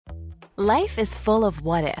Life is full of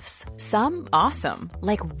what-ifs. Some awesome,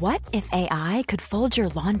 like what if AI could fold your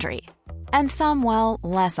laundry? And some, well,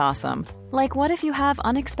 less awesome, like what if you have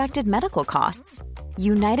unexpected medical costs?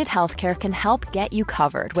 United Healthcare can help get you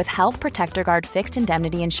covered with Health Protector Guard fixed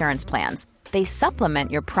indemnity insurance plans. They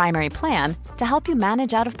supplement your primary plan to help you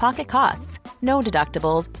manage out-of-pocket costs. No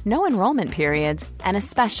deductibles, no enrollment periods, and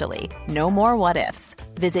especially no more what-ifs.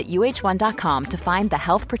 Visit uh1.com to find the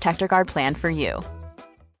Health Protector Guard plan for you.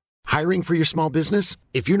 Hiring for your small business?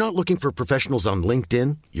 If you're not looking for professionals on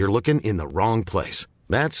LinkedIn, you're looking in the wrong place.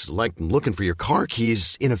 That's like looking for your car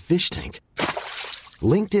keys in a fish tank.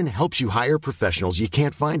 LinkedIn helps you hire professionals you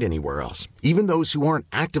can't find anywhere else, even those who aren't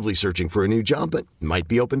actively searching for a new job but might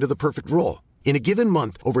be open to the perfect role. In a given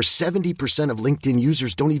month, over 70% of LinkedIn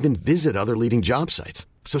users don't even visit other leading job sites.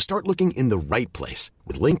 So start looking in the right place.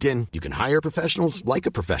 With LinkedIn, you can hire professionals like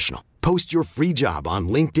a professional. Post your free job on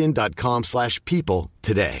linkedin.com/people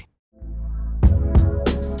today.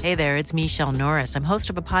 Hey there, it's Michelle Norris. I'm host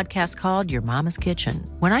of a podcast called Your Mama's Kitchen.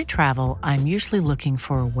 When I travel, I'm usually looking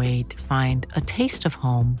for a way to find a taste of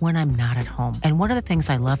home when I'm not at home. And one of the things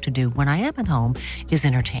I love to do when I am at home is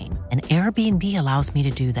entertain. And Airbnb allows me to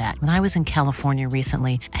do that. When I was in California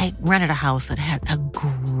recently, I rented a house that had a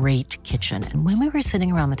great kitchen. And when we were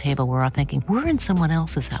sitting around the table, we were all thinking, we're in someone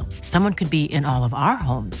else's house. Someone could be in all of our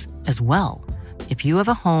homes as well. If you have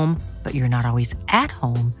a home, but you're not always at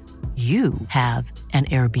home, you have an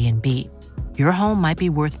Airbnb. Your home might be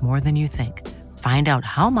worth more than you think. Find out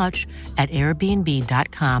how much at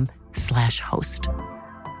airbnb.com/host.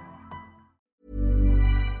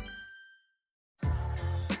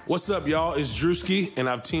 What's up, y'all? It's Drewski, and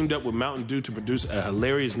I've teamed up with Mountain Dew to produce a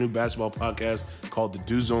hilarious new basketball podcast called The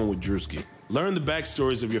Dew Zone with Drewski. Learn the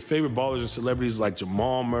backstories of your favorite ballers and celebrities like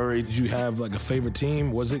Jamal Murray. Did you have like a favorite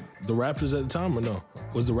team? Was it the Raptors at the time or no?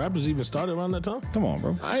 Was the Raptors even started around that time? Come on,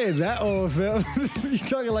 bro. I ain't that old, fam. You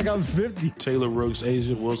talking like I'm 50. Taylor Rooks,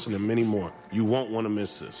 Asia Wilson, and many more. You won't want to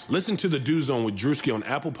miss this. Listen to The Dew Zone with Drewski on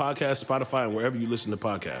Apple Podcasts, Spotify, and wherever you listen to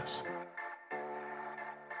podcasts.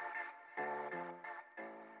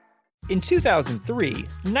 In 2003,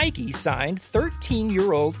 Nike signed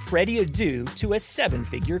 13-year-old Freddie Adu to a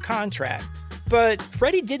 7-figure contract. But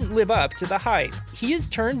Freddie didn't live up to the hype. He has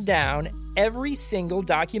turned down every single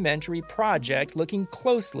documentary project looking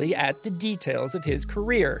closely at the details of his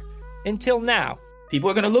career. Until now. People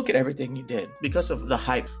are going to look at everything you did because of the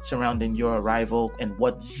hype surrounding your arrival and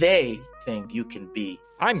what they think you can be.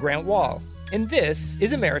 I'm Grant Wall, and this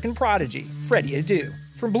is American Prodigy, Freddie Adu,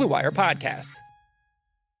 from Blue Wire Podcasts.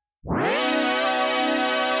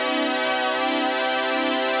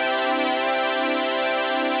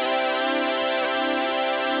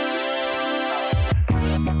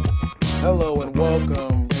 Hello and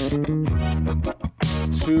welcome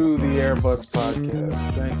to the Airbuds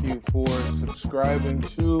Podcast. Thank you for subscribing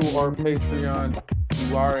to our Patreon.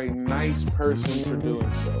 You are a nice person for doing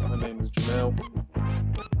so. My name is Janelle.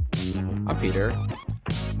 I'm Peter.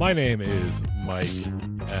 My name is Mike,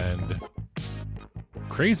 and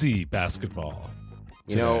crazy basketball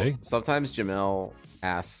You know, sometimes Jamel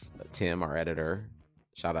asks Tim, our editor,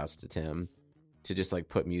 shout outs to Tim, to just like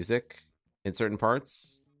put music in certain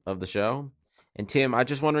parts of the show. And Tim, I'm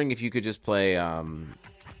just wondering if you could just play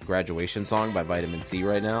Graduation Song by Vitamin C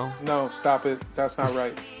right now. No, stop it. That's not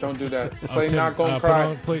right. Don't do that. Play Tim, Not Gonna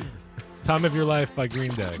Cry. Play Time of Your Life by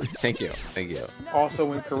Green Day. Thank you.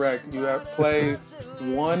 Also incorrect. You have played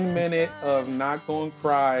 1 minute of Not Gonna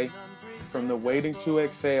Cry from the Waiting to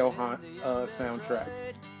Exhale soundtrack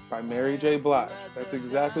by Mary J. Blige. That's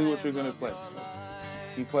exactly what you're going to play.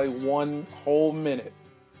 You play 1 whole minute,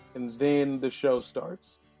 and then the show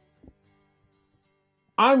starts.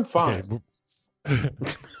 I'm fine. Okay.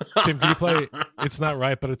 Tim, can you play It's Not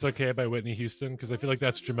Right, But It's Okay by Whitney Houston? Because I feel like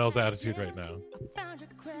that's Jamel's attitude right now.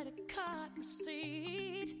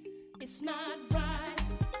 It's not right,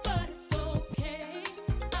 but it's okay.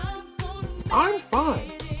 I'm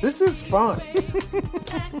fine. This is fine.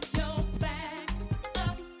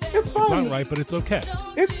 It's fine. It's not right, but it's okay.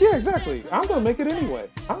 Yeah, exactly. I'm gonna make it anyway.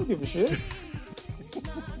 I don't give a shit.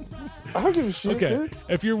 I don't give a shit. Okay. Dude.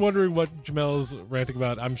 If you're wondering what Jamel's ranting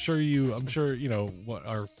about, I'm sure you know what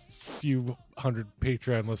our few hundred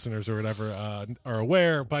Patreon listeners or whatever are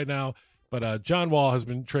aware by now. But John Wall has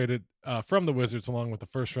been traded from the Wizards along with the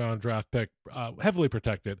first-round draft pick, heavily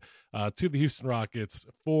protected, to the Houston Rockets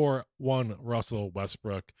for one Russell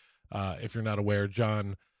Westbrook. If you're not aware,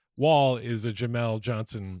 John Wall is a Jamel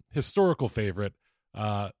Johnson historical favorite,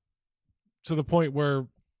 to the point where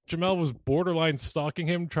Jamel was borderline stalking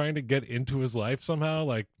him, trying to get into his life somehow,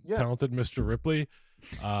 like talented Mr. Ripley.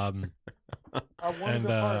 I wanted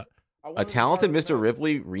to A talented Mr.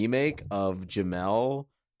 Ripley remake of Jamel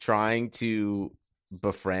trying to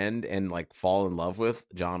befriend and like fall in love with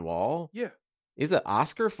John Wall. Yeah, is an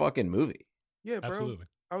Oscar fucking movie. yeah, bro. Absolutely.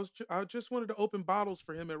 I just wanted to open bottles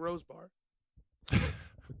for him at Rose Bar.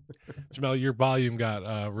 Jamel, your volume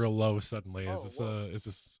got real low suddenly. Oh, Is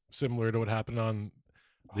this similar to what happened on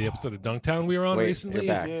the episode of Dunktown we were on Wait, recently?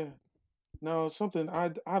 you're back. Yeah. No, something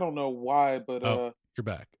I don't know why, but You're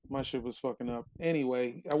back. my shit was fucking up.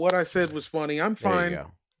 Anyway, what I said was funny. I'm There you fine.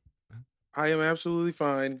 go. I am absolutely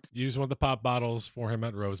fine. You just want the pop bottles for him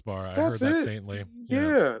at Rose Bar. I That's heard that it. faintly.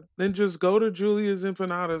 Yeah. Then just go to Julia's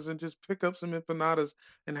Empanadas and just pick up some empanadas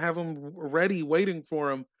and have them ready, waiting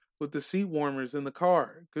for him with the seat warmers in the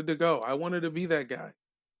car. Good to go. I wanted to be that guy,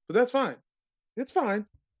 but that's fine. It's fine.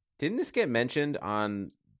 Didn't this get mentioned on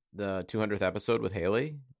the 200th episode with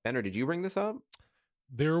Haley? Ben, or did you bring this up?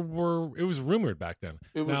 It was rumored back then.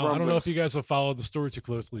 It was now, I don't know rumors. if you guys have followed the story too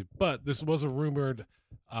closely, but this was a rumored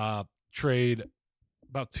trade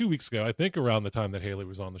about 2 weeks ago, I think around the time that Haley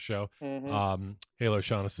was on the show. Mhm. Haley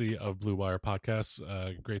O'Shaughnessy of Blue Wire Podcasts,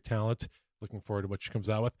 great talent. Looking forward to what she comes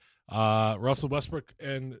out with. Russell Westbrook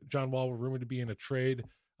and John Wall were rumored to be in a trade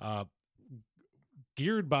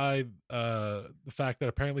geared by the fact that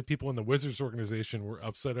apparently people in the Wizards organization were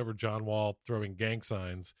upset over John Wall throwing gang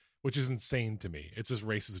signs, which is insane to me. It's just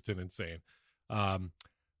racist and insane.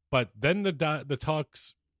 But then the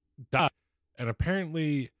talks died, and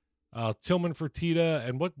apparently Tillman Fertitta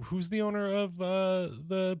and who's the owner of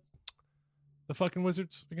the fucking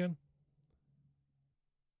Wizards again?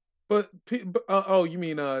 But you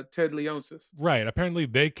mean Ted Leonsis? Right. Apparently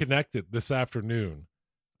they connected this afternoon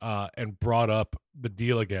and brought up the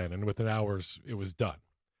deal again, and within hours it was done.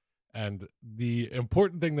 And the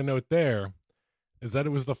important thing to note there is that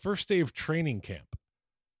it was the first day of training camp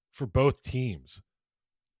for both teams.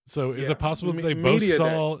 So is Yeah. it possible that they both Media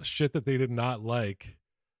saw shit that they did not like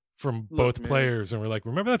from both man. players and were like,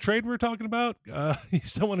 remember that trade we were talking about? You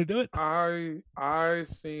still want to do it? I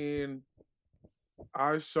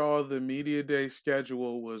saw the media day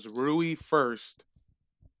schedule was Rui first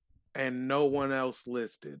and no one else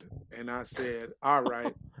listed. And I said, all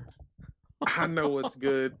right, I know what's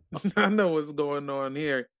good. I know what's going on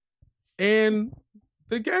here. And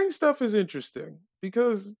the gang stuff is interesting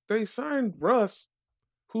because they signed Russ,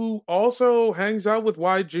 who also hangs out with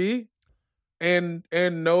YG and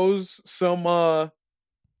knows some of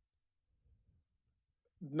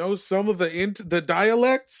the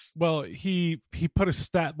dialects. Well, he put a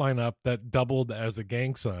stat line up that doubled as a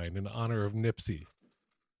gang sign in honor of Nipsey.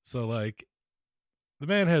 So like the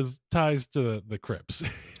man has ties to the Crips.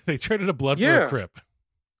 They traded a blood for a Crip.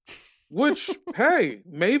 Which, hey,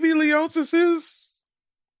 maybe Leonsis is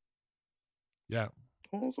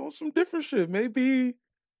on some different shit. Maybe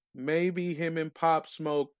him and Pop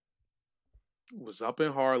Smoke was up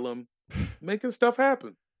in Harlem making stuff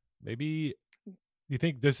happen. Maybe you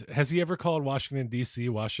think has he ever called Washington DC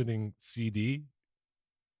Washington CD?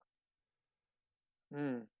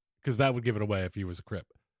 Because that would give it away if he was a Crip.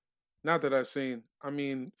 Not that I've seen. I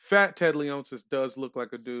mean, Fat Ted Leonsis does look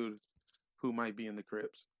like a dude who might be in the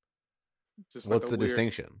Crips. Just What's the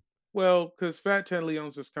distinction? Well, because Fat Ted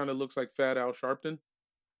Leonsis kind of looks like Fat Al Sharpton.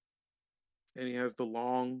 And he has the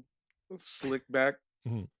long, slick back.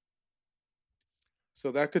 Mm-hmm.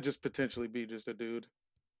 So that could just potentially be just a dude.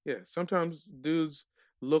 Yeah, sometimes dudes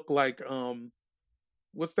look like,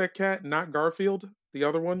 what's that cat? Not Garfield? The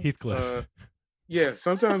other one? Heathcliff. Yeah,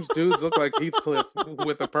 sometimes dudes look like Heathcliff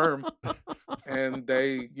with a perm. And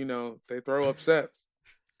they throw up sets.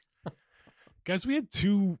 Guys, we had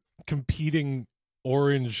two competing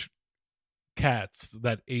orange cats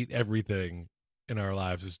that ate everything in our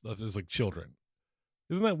lives as like children.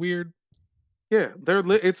 Isn't that weird? Yeah,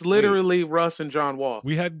 it's literally Russ and John Wall.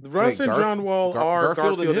 We had Russ and John Wall are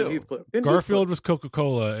Garfield and Heathcliff. Garfield was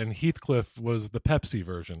Coca-Cola and Heathcliff was the Pepsi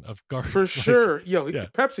version of Garfield. For sure.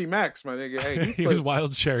 Pepsi Max, my nigga. Hey, he was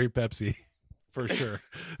wild cherry Pepsi for sure.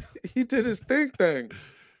 He did his thing.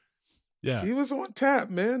 Yeah. He was on tap,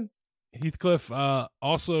 man. Heathcliff,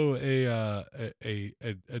 also a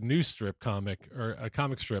news strip comic or a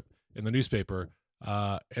comic strip in the newspaper.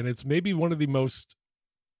 And it's maybe one of the most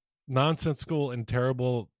nonsensical and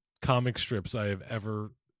terrible comic strips I have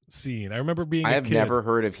ever seen. I remember being I have kid. never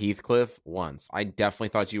heard of Heathcliff once. I definitely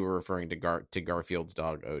thought you were referring to Garfield's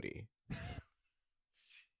dog Odie.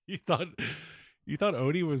 You thought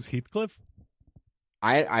Odie was Heathcliff?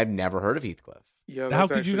 I've never heard of Heathcliff. Yeah, how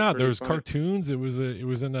could you not? There was funny. cartoons. There was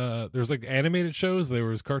like animated shows. There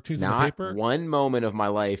was cartoons in the paper. Not one moment of my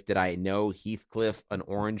life did I know Heathcliff, an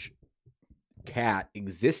orange cat,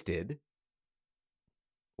 existed.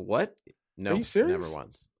 What? No, Are you serious? never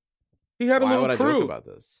once. He had a Why little would I crew. joke about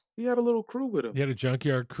this? He had a little crew with him. He had a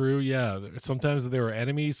junkyard crew. Yeah, sometimes they were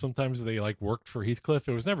enemies. Sometimes they like worked for Heathcliff.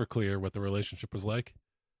 It was never clear what the relationship was like.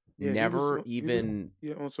 Yeah, Never he even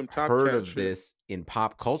was on some Top heard Cat of shit. this in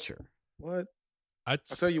pop culture. What? I'll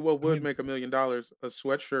tell you what would make $1 million: a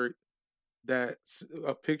sweatshirt that's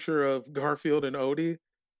a picture of Garfield and Odie,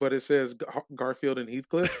 but it says Garfield and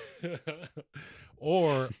Heathcliff.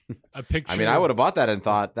 Or a picture. I mean, I would have bought that and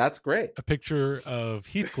thought that's great. A picture of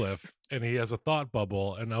Heathcliff, and he has a thought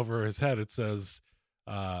bubble, and over his head it says,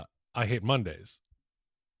 "I hate Mondays."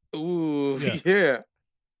 Ooh, yeah.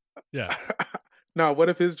 Yeah. No, what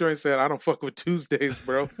if his joint said, "I don't fuck with Tuesdays,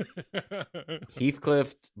 bro"?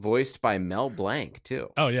 Heathcliff voiced by Mel Blanc too.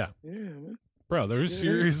 Oh yeah, yeah, man. Bro, there's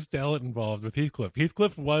serious talent involved with Heathcliff.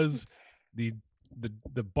 Heathcliff was the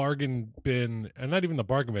bargain bin, and not even the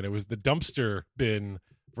bargain bin. It was the dumpster bin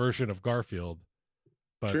version of Garfield.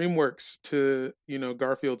 But DreamWorks to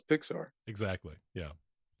Garfield's Pixar. Exactly. Yeah.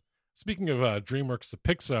 Speaking of DreamWorks to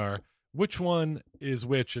Pixar, which one is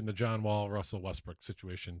which in the John Wall Russell Westbrook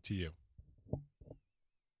situation to you?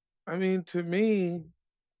 I mean, to me,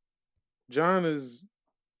 John is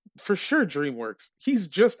for sure DreamWorks. He's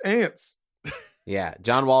just ants. Yeah,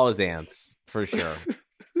 John Wall is ants for sure.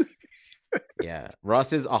 Yeah,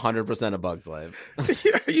 Russ is 100% a Bug's Life.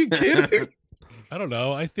 Yeah, are you kidding? I don't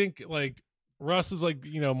know. I think like Russ is like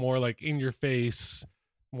more like in your face,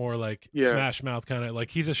 more like Smash Mouth kind of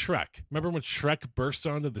like he's a Shrek. Remember when Shrek burst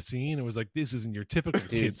onto the scene? It was like this isn't your typical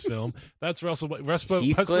kids film. That's Russell.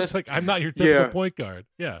 Westbrook's like I'm not your typical point guard.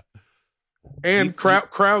 Yeah. And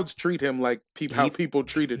crowds treat him like how people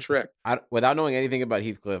treated Shrek. Without knowing anything about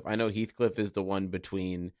Heathcliff, I know Heathcliff is the one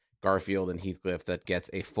between Garfield and Heathcliff that gets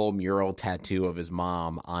a full mural tattoo of his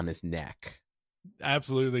mom on his neck.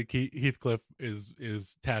 Absolutely, Heathcliff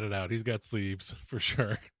is tatted out. He's got sleeves for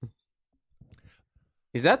sure.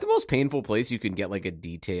 Is that the most painful place you can get like a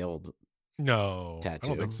detailed tattoo? I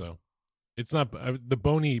don't think so. It's not the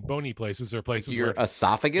bony places are places your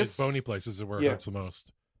esophagus. Bony places are where it hurts the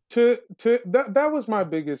most. That was my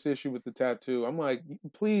biggest issue with the tattoo. I'm like,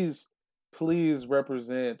 please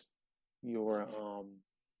represent your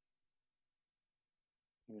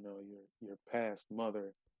your past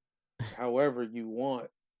mother however you want,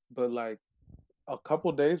 but like a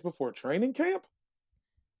couple days before training camp?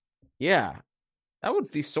 Yeah. That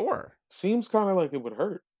would be sore. Seems kind of like it would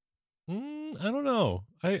hurt. I don't know.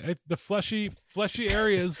 I the fleshy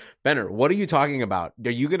areas. Benner, what are you talking about?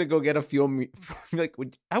 Are you gonna go get a few? Like,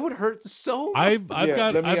 that would hurt so. I've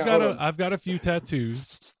got a few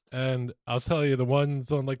tattoos, and I'll tell you the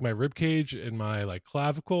ones on like my rib cage and my like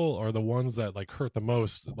clavicle are the ones that like hurt the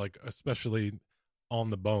most, like especially on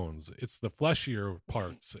the bones. It's the fleshier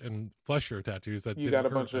parts and fleshier tattoos that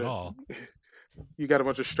didn't hurt at all. You got a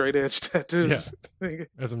bunch of straight edge tattoos. Yeah.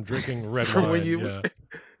 As I'm drinking red wine.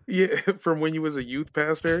 From when you was a youth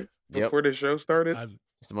pastor before the show started.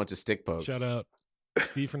 Just a bunch of stick pokes. Shout out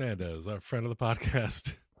Steve Fernandez, our friend of the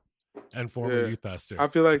podcast and former youth pastor. I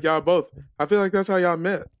feel like y'all both. I feel like that's how y'all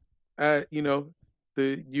met at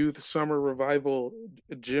the youth summer revival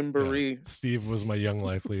jamboree. Yeah, Steve was my young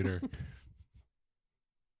life leader.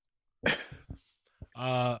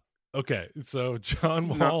 Okay, so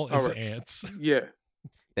John Wall is ants. Yeah.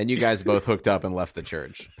 Then you guys both hooked up and left the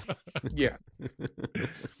church. Yeah.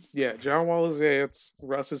 Yeah, John Wall is ants.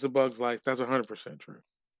 Russ is a Bug's Life. That's 100% true.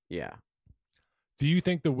 Yeah. Do you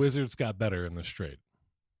think the Wizards got better in this trade?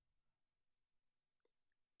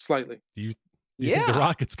 Slightly. Do you think the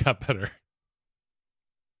Rockets got better?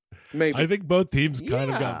 Maybe. I think both teams kind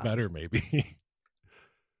of got better, maybe.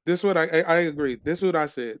 This is what I agree. This is what I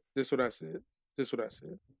said.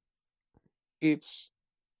 It's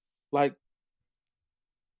like,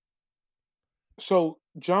 so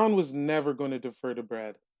John was never going to defer to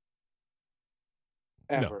Brad.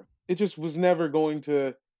 Ever. No. It just was never going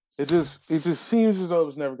to, it just seems as though it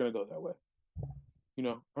was never going to go that way.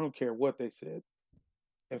 I don't care what they said.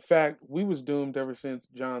 In fact, we was doomed ever since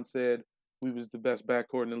John said we was the best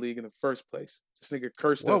backcourt in the league in the first place. This nigga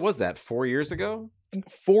cursed us. What was that, 4 years ago?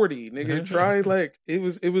 40, nigga. Try like it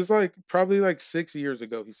was like probably like 6 years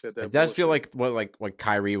ago he said that. It does feel like what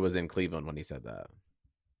Kyrie was in Cleveland when he said that.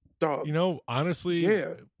 Dog. Honestly,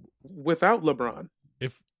 without LeBron.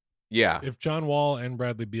 If John Wall and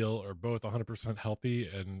Bradley Beal are both 100% healthy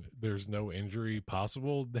and there's no injury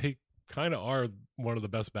possible, they kind of are one of the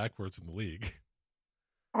best backcourts in the league.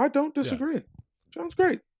 I don't disagree. Yeah. John's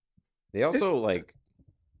great. They also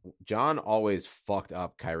John always fucked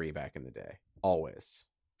up Kyrie back in the day. Always.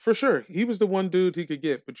 For sure. He was the one dude he could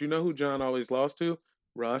get. But you know who John always lost to?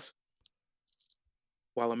 Russ.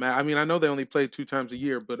 I know they only play 2 times a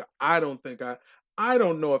year, but I don't think I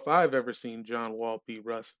don't know if I've ever seen John Wall beat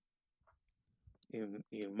Russ in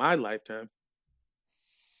my lifetime.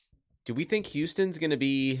 Do we think Houston's going to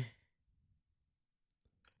be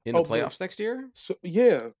in the playoffs next year? So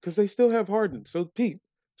yeah, because they still have Harden. So Pete,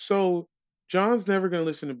 so John's never going to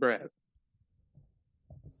listen to Brad.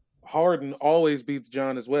 Harden always beats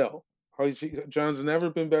John as well. John's never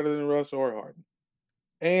been better than Russ or Harden.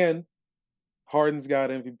 And Harden's got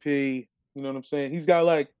MVP. You know what I'm saying? He's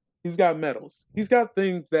got medals. He's got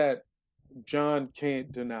things that John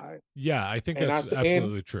can't deny. Yeah, I think that's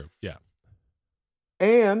absolutely true. Yeah.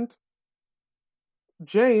 And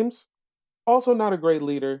James, also not a great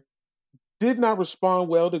leader, did not respond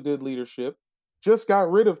well to good leadership. Just got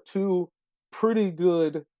rid of two pretty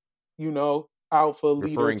good, alpha leader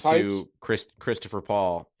Referring types. to Christopher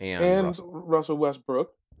Paul and Russell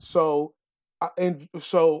Westbrook. So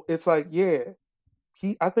it's like, yeah,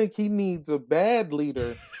 I think he needs a bad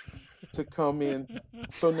leader to come in.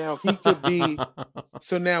 So now he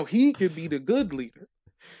could be the good leader.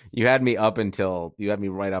 You had me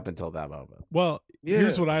right up until that moment. Well,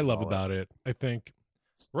 here's what I love about it. I think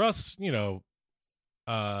Russ,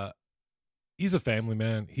 he's a family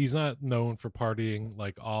man. He's not known for partying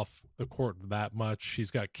like off the court that much.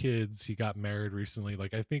 He's got kids. He got married recently.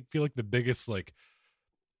 Like I feel like the biggest like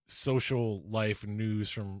social life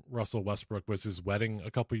news from Russell Westbrook was his wedding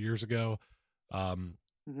a couple years ago.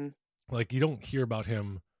 Like you don't hear about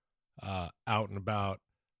him out and about.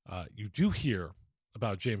 You do hear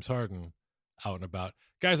about James Harden out and about.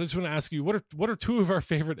 Guys, I just want to ask you, what are two of our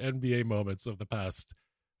favorite NBA moments of the past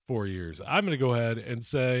 4 years? I'm going to go ahead and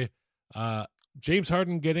say James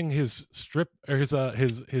Harden getting his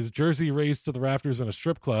his jersey raised to the rafters in a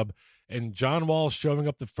strip club, and John Wall showing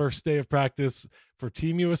up the first day of practice for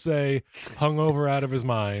Team USA, hungover out of his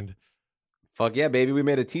mind. Fuck yeah, baby. We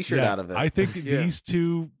made a t-shirt out of it. I think these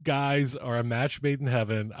two guys are a match made in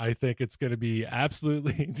heaven. I think it's going to be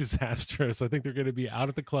absolutely disastrous. I think they're going to be out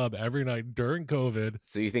at the club every night during COVID.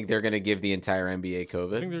 So you think they're going to give the entire NBA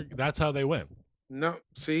COVID? I think that's how they win. No,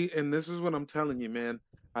 see, and this is what I'm telling you, man.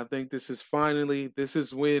 I think this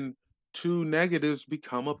is when two negatives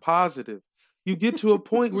become a positive. You get to a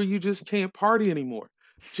point where you just can't party anymore.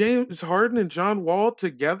 James Harden and John Wall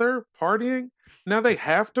together partying. Now they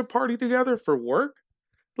have to party together for work.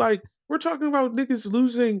 Like, we're talking about niggas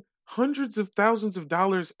losing hundreds of thousands of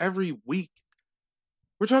dollars every week.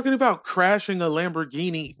 We're talking about crashing a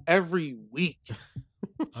Lamborghini every week.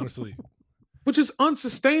 Honestly. Which is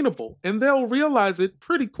unsustainable. And they'll realize it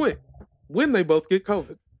pretty quick when they both get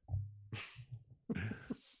COVID.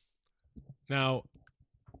 Now,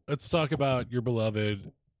 let's talk about your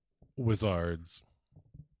beloved Wizards.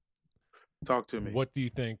 Talk to me. What do you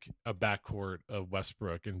think a backcourt of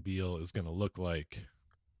Westbrook and Beal is going to look like?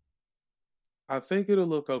 I think it'll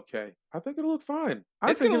look okay. I think it'll look fine.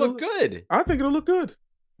 It's going to look good. I think it'll look good.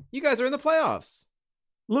 You guys are in the playoffs.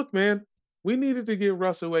 Look, man, we needed to get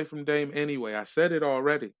Russ away from Dame anyway. I said it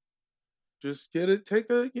already. Just take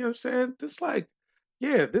a, you know what I'm saying?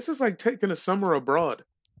 This is like taking a summer abroad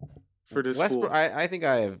for this Westbrook. fool. I think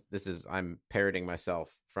I'm parroting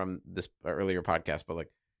myself from this earlier podcast, but like,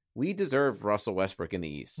 we deserve Russell Westbrook in the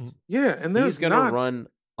East. Yeah, and he's going to run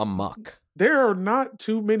amok. There are not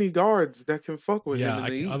too many guards that can fuck with him in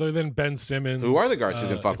the East. Other than Ben Simmons. Who are the guards who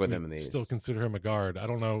can fuck with him in the East? Still consider him a guard. I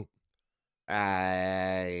don't know.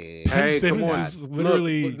 Ben Simmons is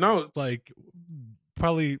literally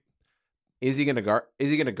probably. Is he going to guard? Is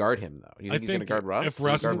he going to guard him though? You think he's going to guard Russ? If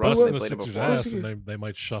Russ is busting the Sixers' ass, and they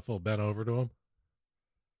might shuffle Ben over to him.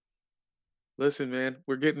 Listen, man,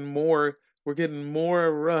 we're getting more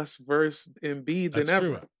Russ versus Embiid than ever.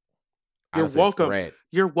 True. You're welcome.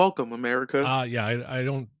 You're welcome, America. Yeah, I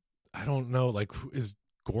don't know. Like, is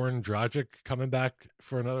Goran Dragic coming back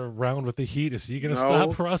for another round with the Heat? Is he going to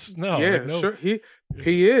stop Russ? No. Yeah, no. Sure. He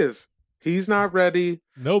is. He's not ready.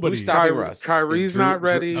 Nobody. Who's stopping Russ? Kyrie's not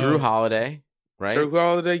ready. Drew Holiday, right? Drew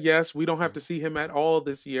Holiday, yes. We don't have to see him at all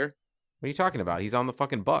this year. What are you talking about? He's on the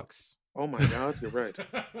fucking Bucks. Oh my God, you're right.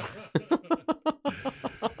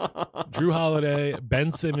 Drew Holiday,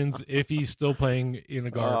 Ben Simmons, if he's still playing in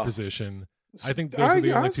a guard position. I think those are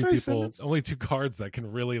the only two guards that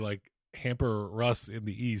can really like hamper Russ in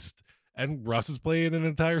the East. And Russ is playing an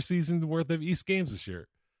entire season worth of East games this year.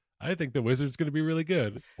 I think the Wizards going to be really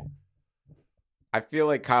good. I feel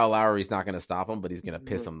like Kyle Lowry's not going to stop him, but he's going to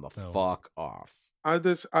piss him the fuck off. I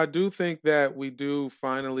do think that we do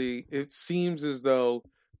finally. It seems as though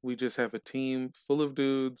we just have a team full of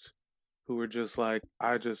dudes who are just like,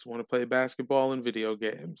 I just want to play basketball and video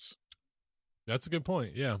games. That's a good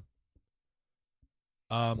point. Yeah.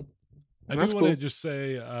 I do want to just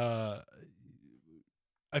say, I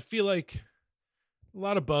feel like a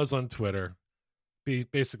lot of buzz on Twitter.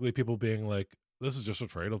 Basically, people being like, "This is just a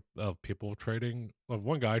trade of people trading, of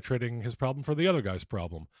one guy trading his problem for the other guy's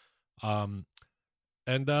problem." And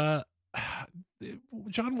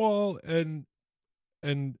John Wall and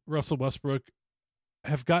Russell Westbrook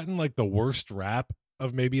have gotten like the worst rap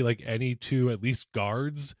of maybe like any two at least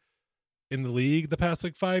guards in the league the past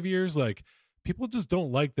like 5 years. Like people just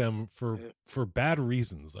don't like them for bad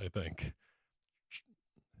reasons, I think.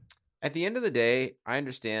 At the end of the day, I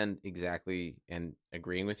understand exactly and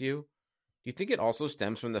agreeing with you. Do you think it also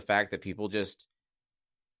stems from the fact that people just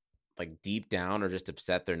like deep down are just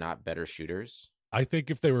upset they're not better shooters? I think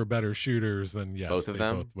if they were better shooters, then yes, both of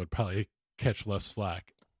them both would probably catch less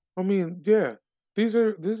flack. I mean, yeah, these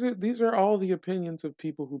are all the opinions of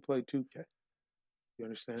people who play 2K. You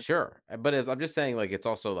understand? Sure, but I'm just saying, like, it's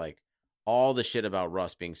also like all the shit about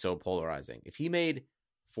Russ being so polarizing. If he made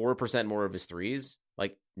 4% more of his threes,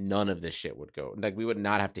 like none of this shit would go. Like we would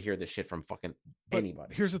not have to hear this shit from fucking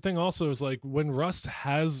anybody. Here's the thing, also, is like when Russ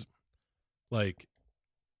has like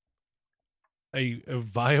a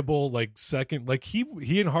viable like second, like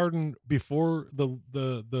he and Harden before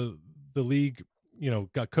the league,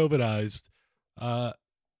 got COVIDized,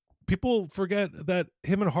 people forget that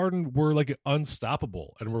him and Harden were like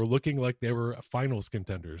unstoppable and were looking like they were finals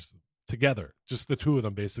contenders together, just the two of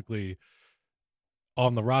them basically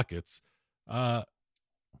on the Rockets.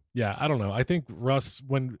 Yeah, I don't know. I think Russ,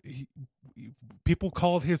 when people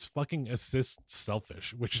called his fucking assists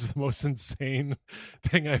selfish, which is the most insane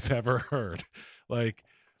thing I've ever heard. Like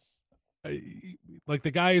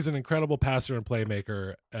the guy is an incredible passer and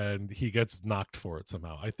playmaker, and he gets knocked for it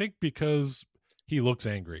somehow. I think because he looks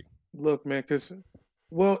angry. Look, man, it's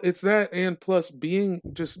that, and plus being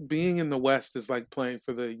in the West is like playing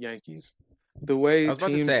for the Yankees. The way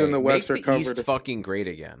teams in the West are covered. Make the East fucking great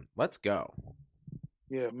again. Let's go.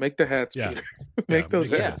 Yeah, make the hats, Peter. Make those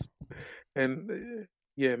hats. And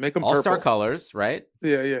make them All-Star purple. colors, right?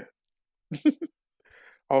 Yeah.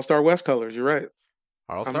 All-Star West colors, you're right.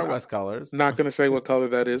 All-Star West colors. Not going to say what color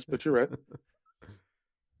that is, but you're right.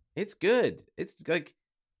 It's good. It's like,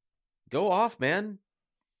 go off, man.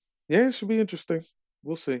 Yeah, it should be interesting.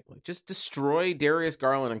 We'll see. Just destroy Darius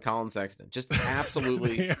Garland and Colin Sexton. Just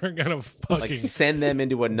absolutely. They are gonna fucking send them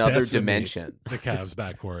into another dimension. The Cavs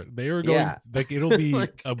backcourt. They are going like it'll be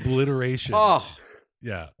obliteration. Oh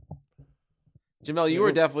yeah. Jamel, you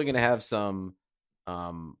are definitely gonna have some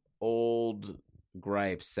old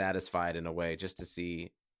gripes satisfied in a way, just to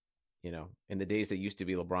see, in the days that used to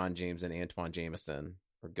be LeBron James and Antoine Jameson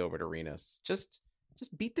or Gilbert Arenas, just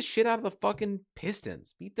beat the shit out of the fucking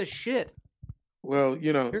Pistons. Beat the shit. Well,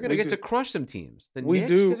 you're going to get to crush some teams. The we Knicks,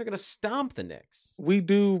 do. You guys are going to stomp the Knicks. We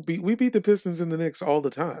beat the Pistons and the Knicks all the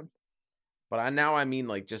time. But I mean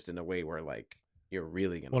like just in a way where like you're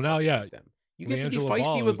really going to them. You get to be feisty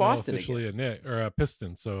Ball with is Boston officially again. a Knick or a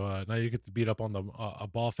Piston, so now you get to beat up on a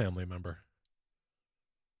Ball family member.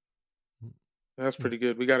 That's pretty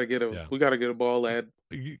good. We got to get a Ball lad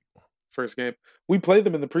first game. We played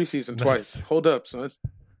them in the preseason twice. Hold up, son.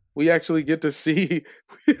 We actually get to see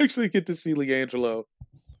LiAngelo.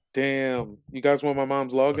 Damn. You guys want my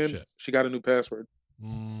mom's login? She got a new password.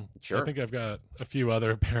 Sure. I think I've got a few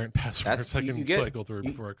other parent passwords I can cycle through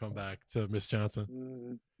before I come back to Miss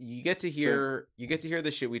Johnson. You get to hear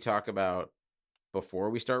the shit we talk about before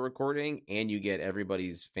we start recording, and you get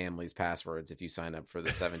everybody's family's passwords if you sign up for the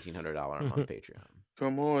 $1,700 a month Patreon.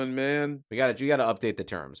 Come on, man. We got to update the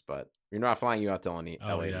terms, but you're not flying you out to LA.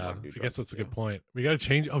 Oh yeah, I guess that's a good point. We got to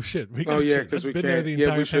change. Oh shit. Because we can't.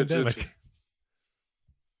 We should. Pandemic.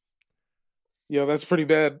 Yeah, that's pretty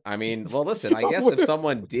bad. I mean, well, listen. I guess if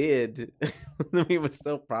someone did, we would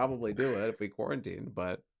still probably do it if we quarantined.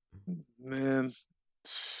 But man,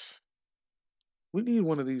 we need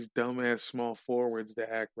one of these dumbass small forwards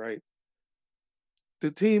to act right.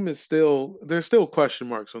 The team is there's still question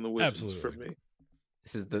marks on the Wizards for me.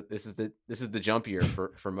 This is the jump year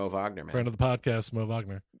for Mo Wagner, man. Friend of the podcast, Mo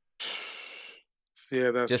Wagner.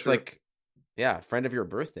 Yeah, that's just true. like, friend of your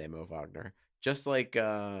birthday, Mo Wagner. Just like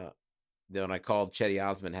when I called Chetty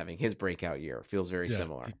Osman having his breakout year, feels very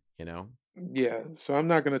similar, Yeah, so I'm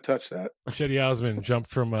not going to touch that. Chetty Osman jumped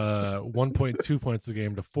from 1.2 points a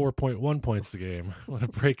game to 4.1 points a game. What a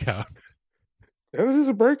breakout! That is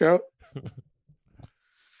a breakout.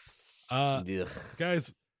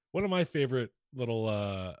 Guys, one of my favorite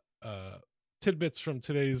little tidbits from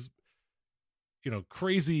today's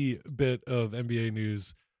crazy bit of NBA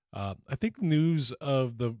news. I think news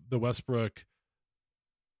of the Westbrook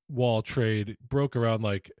Wall trade broke around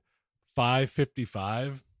like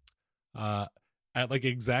 5:55 at like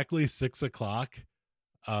exactly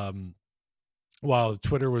 6:00 while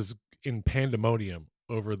Twitter was in pandemonium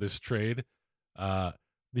over this trade. The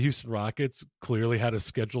Houston Rockets clearly had a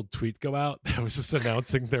scheduled tweet go out that was just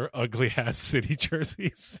announcing their ugly ass city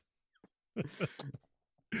jerseys.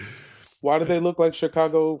 Why do they look like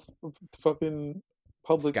Chicago fucking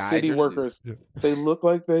public Sky city jerseys? workers? Yeah. They look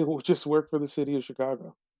like they just work for the city of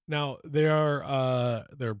Chicago. Now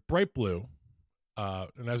they're bright blue,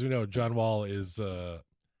 and as we know, John Wall is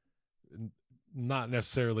not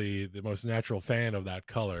necessarily the most natural fan of that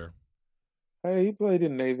color. Hey, he played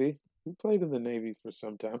in Navy. He played in the Navy for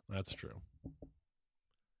some time. That's true.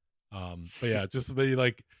 But yeah, just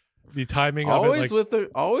the timing Always of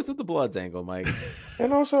it, with the Bloods angle, Mike.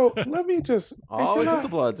 And also, let me just Always hey, with the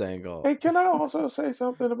Bloods angle. Hey, can I also say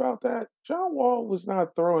something about that? John Wall was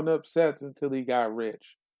not throwing up sets until he got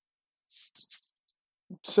rich.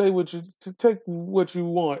 Take what you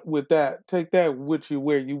want with that. Take that with you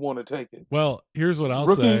where you want to take it. well, here's what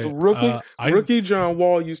I'll say. Rookie John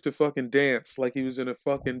Wall used to fucking dance like he was in a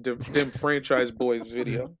fucking them Franchise Boys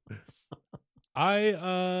video.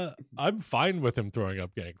 I'm fine with him throwing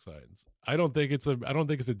up gang signs. I don't think it's a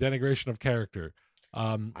denigration of character.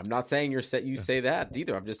 I'm not saying you say that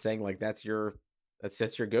either. I'm just saying that's your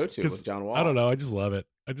go-to with John Wall. I don't know. I just love it.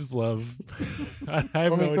 I just love. I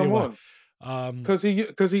have no idea come why. on. Because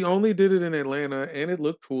he only did it in Atlanta and it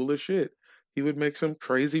looked cool as shit. He would make some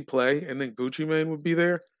crazy play and then Gucci Mane would be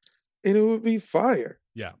there and it would be fire.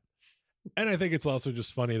 Yeah, and I think it's also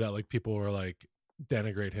just funny that people were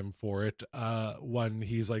denigrate him for it when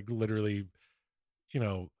he's literally,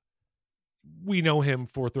 we know him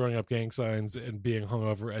for throwing up gang signs and being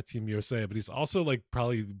hungover at Team USA, but he's also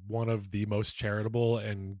probably one of the most charitable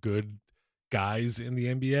and good guys in the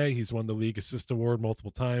NBA. He's won the League Assist Award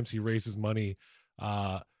multiple times. He raises money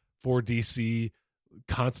for DC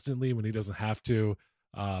constantly when he doesn't have to.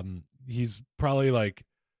 He's probably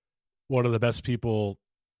one of the best people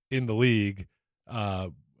in the league,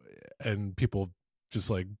 and people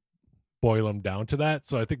just boil him down to that.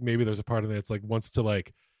 So I think maybe there's a part of it that's wants to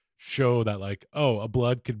show that a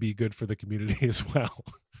blood could be good for the community as well.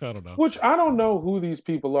 I don't know. Which I don't know who these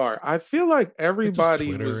people are. I feel like everybody it's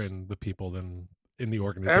just Twitter was and the people in the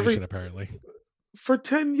organization apparently. For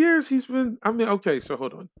 10 years he's been. I mean, okay, so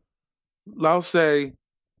hold on. I'll say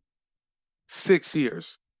 6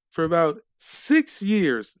 years. For about 6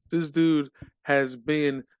 years, this dude has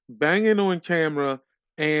been banging on camera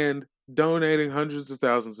and donating hundreds of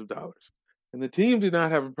thousands of dollars, and the team did not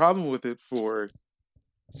have a problem with it for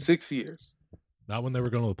 6 years. Not when they were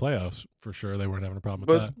going to the playoffs, for sure. They weren't having a problem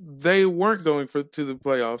But with that. they weren't going to the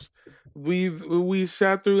playoffs. We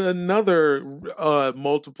sat through another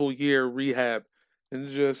multiple year rehab,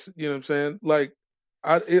 and just what I'm saying.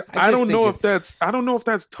 I don't know if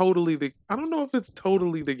it's totally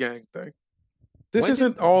the gang thing. This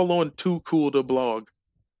isn't all on Too Cool to Blog.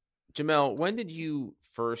 Jamel, when did you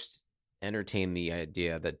first entertain the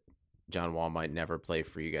idea that John Wall might never play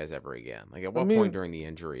for you guys ever again? At what point during the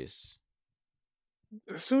injuries?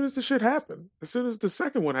 As soon as the shit happened, as soon as the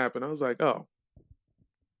second one happened, I was like, oh,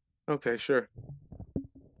 okay, sure.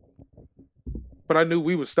 But I knew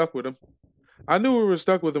we were stuck with him. I knew we were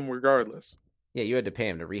stuck with him regardless. Yeah, you had to pay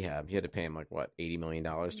him to rehab. You had to pay him $80 million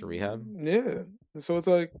to rehab? Yeah. So it's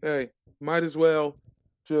hey, might as well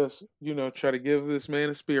just, try to give this man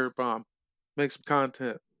a spirit bomb. Make some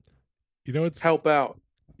content. Help out.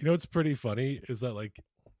 What's pretty funny is that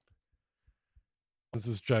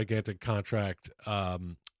this gigantic contract.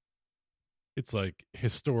 It's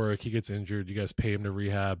historic. He gets injured. You guys pay him to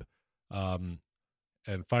rehab. And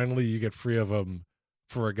finally you get free of him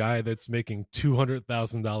for a guy that's making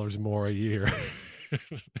 $200,000 more a year.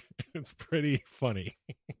 It's pretty funny.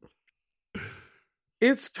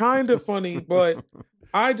 It's kind of funny, but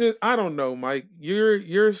I don't know, Mike.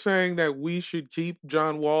 You're saying that we should keep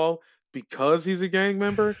John Wall because he's a gang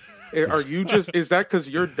member? Are you is that because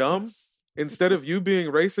you're dumb? Instead of you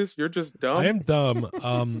being racist, you're just dumb? I am dumb.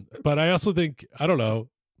 But I also think, I don't know.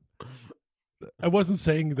 I wasn't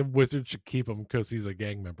saying the Wizards should keep him because he's a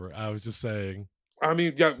gang member. I was just saying. I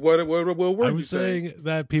mean, yeah, what were I you was saying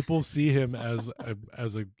that people see him as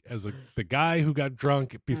the guy who got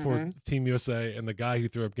drunk before Team USA and the guy who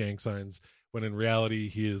threw up gang signs, when in reality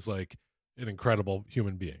he is an incredible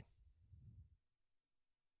human being.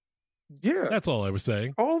 Yeah, that's all I was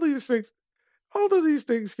saying. All of these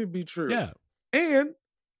things can be true. Yeah, and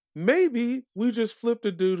maybe we just flipped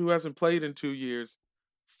a dude who hasn't played in 2 years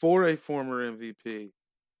for a former MVP.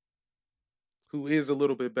 Who is a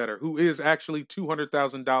little bit better? Who is actually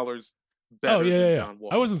 $200,000 better than John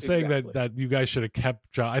Wall? I wasn't saying that you guys should have kept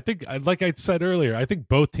John. I think, like I said earlier, I think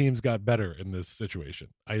both teams got better in this situation.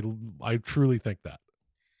 I truly think that.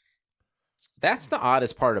 That's the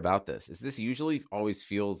oddest part about this. Is this usually always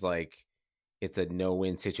feels like it's a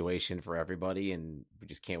no-win situation for everybody, and we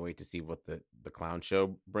just can't wait to see what the clown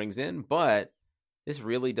show brings in. But this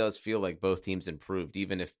really does feel like both teams improved,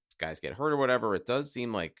 even if guys get hurt or whatever. It does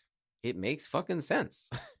seem like it makes fucking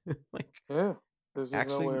sense. Like, Yeah, there's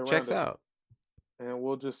actually no way around checks it. out. And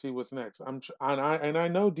we'll just see what's next. I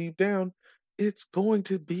know deep down it's going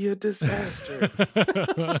to be a disaster.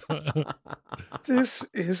 This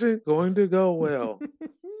isn't going to go well.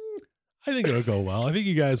 I think it'll go well. I think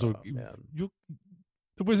you guys will. Man.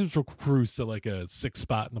 The Wizards will cruise to like a 6th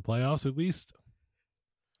spot in the playoffs at least.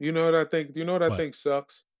 You know what I think? Do you know what I What? think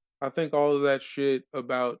sucks? I think all of that shit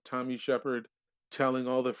about Tommy Shepard telling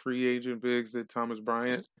all the free agent bigs that Thomas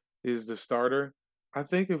Bryant is the starter. I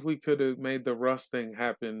think if we could have made the Russ thing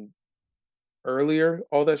happen earlier,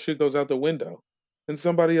 all that shit goes out the window, and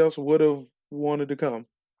somebody else would have wanted to come.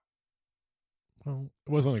 Well,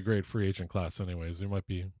 it wasn't a great free agent class, anyways. There might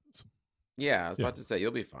be. Yeah, I was Yeah. about to say,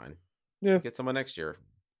 you'll be fine. Yeah, Get someone next year.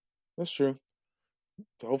 that's true.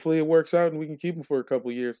 Hopefully it works out and we can keep him for a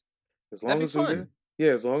couple years. As long That'd be as we fun.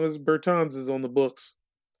 yeah, as long as Bertans is on the books.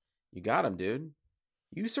 You got him, dude.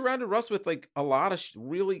 You surrounded Russ with like a lot of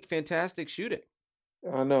really fantastic shooting.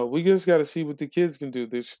 I know. We just got to see what the kids can do.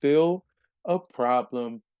 There's still a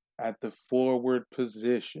problem at the forward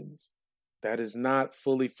positions that is not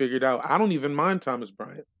fully figured out. I don't even mind Thomas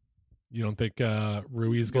Bryant. You don't think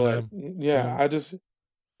Rui's gonna? But yeah,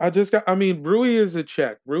 I mean, Rui is a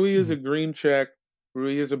check. Rui is a green check.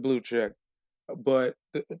 Rui is a blue check. But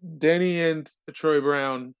Denny and Troy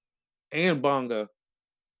Brown and Bonga,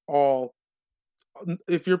 all,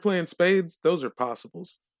 if you're playing spades, those are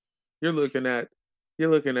possibles. You're looking at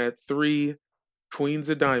 3 queens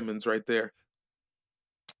of diamonds right there.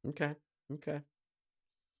 Okay. It's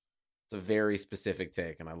a very specific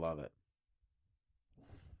take, and I love it.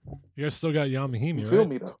 You guys still got Yamahimi, You right? feel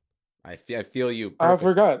me though? I feel you. I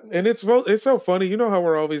perfectly. forgot, and it's so funny. You know how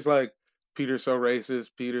we're always like, Peter's so racist.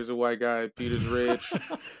 Peter's a white guy. Peter's rich.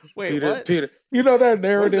 Wait, what? Peter. You know that We're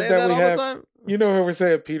narrative saying that we all the have. time? You know how we're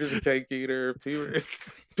saying Peter's a cake eater. Peter.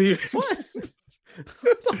 What?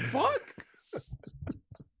 What the fuck?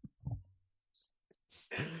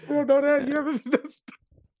 You don't know that? You haven't.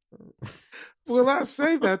 Well, I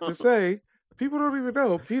say that to say people don't even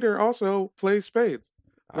know Peter also plays spades.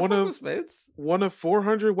 I fuck with spades. One of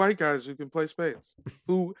 400 white guys who can play spades,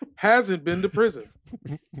 who hasn't been to prison.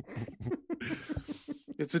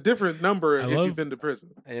 It's a different number if you've been to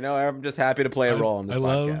prison. You know, I'm just happy to play a role in this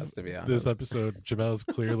podcast, to be honest. This episode, Jamel's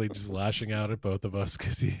clearly just lashing out at both of us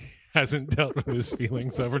because he hasn't dealt with his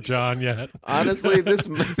feelings over John yet. Honestly, this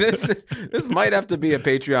might have to be a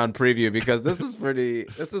Patreon preview because this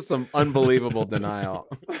is some unbelievable denial.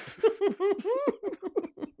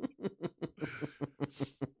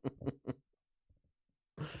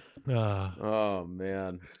 Oh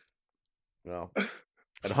man. Well,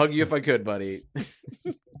 I'd hug you if I could, buddy.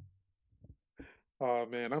 Oh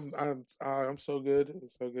man, I'm so good.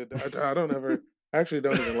 It's so good. I don't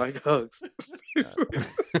even like hugs.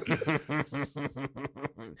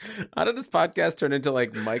 How did this podcast turn into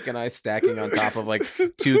like Mike and I stacking on top of like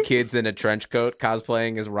 2 kids in a trench coat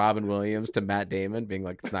cosplaying as Robin Williams to Matt Damon being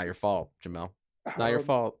like, it's not your fault, Jamel. It's not your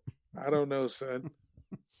fault. I don't know, son.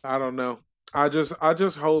 I don't know. I just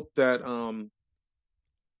hope that all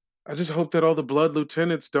the blood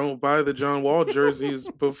lieutenants don't buy the John Wall jerseys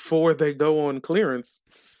before they go on clearance.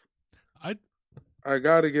 I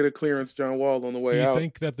got to get a clearance John Wall on the way out. Do you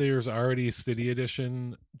think that there's already City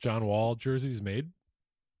Edition John Wall jerseys made?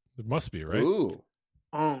 There must be, right? Ooh.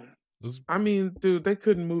 I mean, dude, they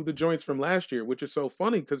couldn't move the joints from last year, which is so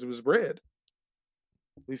funny because it was red.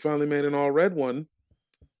 We finally made an all red one,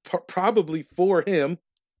 probably for him.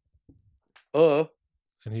 And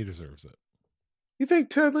he deserves it. You think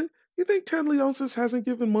Ted Leonsis hasn't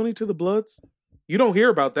given money to the Bloods? You don't hear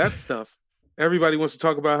about that stuff. Everybody wants to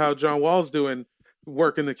talk about how John Wall's doing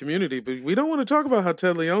work in the community, but we don't want to talk about how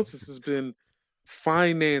Ted Leonsis has been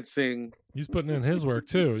financing. He's putting in his work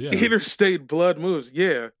too. Yeah. Interstate blood moves.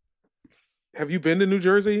 Yeah. Have you been to New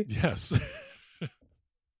Jersey? Yes.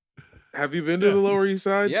 Have you been to the Lower East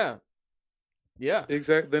Side? Yeah.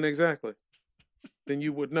 Exactly. Then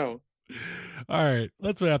you would know. All right,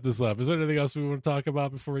 let's wrap this up. Is there anything else we want to talk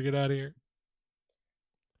about before we get out of here?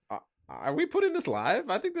 Are we putting this live?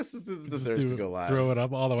 I think this deserves to go live. Throw it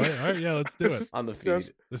up all the way. All right, yeah, let's do it. On the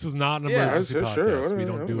feed. This is not an emergency podcast. Sure. We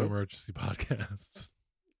don't do emergency podcasts.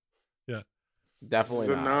 Yeah. Definitely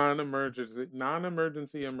it's not.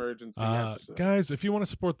 non-emergency episode. Guys, if you want to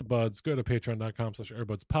support the Buds, go to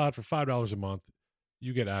patreon.com/airbudspod for $5 a month.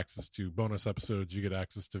 you get access to bonus episodes. You get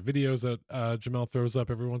access to videos that Jamel throws up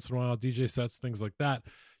every once in a while, DJ sets, things like that.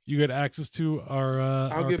 You get access to our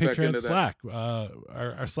Patreon Slack,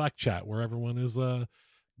 our Slack chat, where everyone is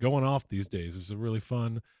going off these days. It's a really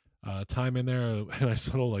fun time in there, a nice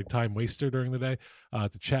little like time waster during the day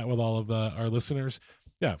to chat with all of our listeners.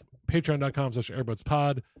 Yeah,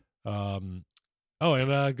 patreon.com/airbudspod. And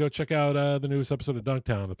go check out the newest episode of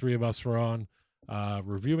Dunktown. The three of us were on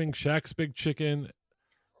reviewing Shaq's Big Chicken.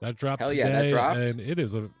 That dropped today, that dropped. And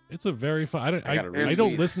it's a very fun. I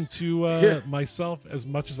don't listen to myself as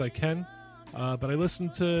much as I can, but I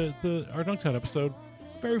listened to our Dunktown episode.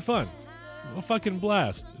 Very fun, a fucking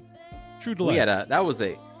blast. True delight. We had that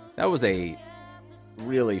was a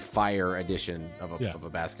really fire edition of a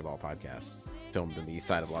basketball podcast filmed in the east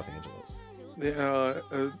side of Los Angeles.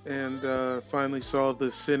 And finally saw the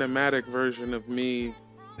cinematic version of me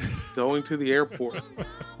going to the airport.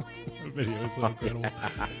 The video is so incredible.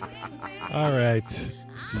 All right.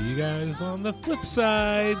 See you guys on the flip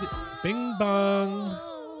side. Bing bong.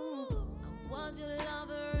 Was your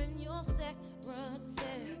lover and your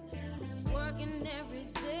secretary, working every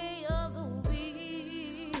day of the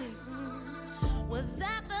week? Was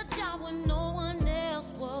that the job when no